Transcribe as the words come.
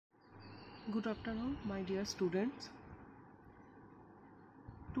Good afternoon, my dear students.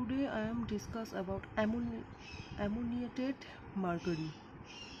 Today I am discuss about ammoniated mercury.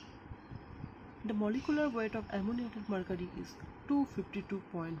 The molecular weight of ammoniated mercury is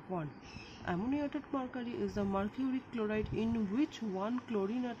 252.1. Ammoniated mercury is the mercury chloride in which one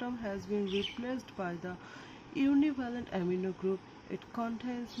chlorine atom has been replaced by the univalent amino group. It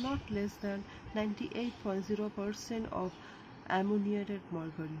contains not less than 98.0% of ammoniated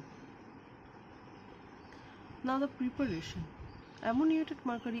mercury. Now the preparation. Ammoniated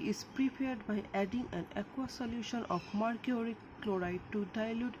mercury is prepared by adding an aqueous solution of mercuric chloride to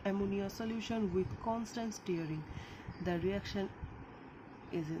dilute ammonia solution with constant stirring. The reaction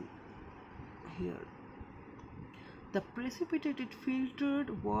is in here. The precipitate is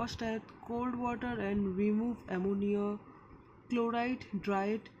filtered, washed at cold water and remove ammonia chloride,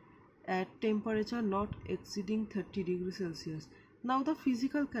 dried at temperature not exceeding 30 degrees Celsius. Now the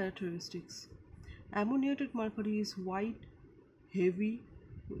physical characteristics. Ammoniated mercury is white, heavy,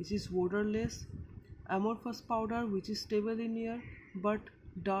 which is odorless, amorphous powder which is stable in air but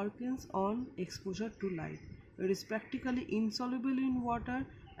darkens on exposure to light. It is practically insoluble in water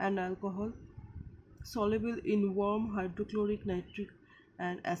and alcohol, soluble in warm hydrochloric, nitric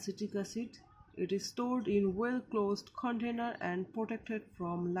and acetic acid. It is stored in well-closed container and protected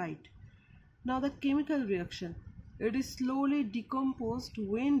from light. Now the chemical reaction. It is slowly decomposed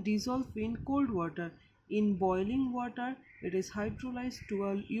when dissolved in cold water. In boiling water, it is hydrolyzed to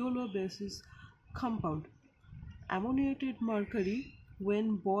a yellow-basis compound. Ammoniated mercury,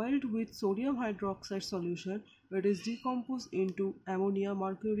 when boiled with sodium hydroxide solution, it is decomposed into ammonia,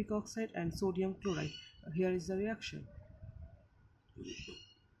 mercuric oxide and sodium chloride. Here is the reaction.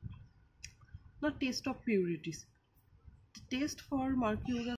 Now test of purities. The test for mercury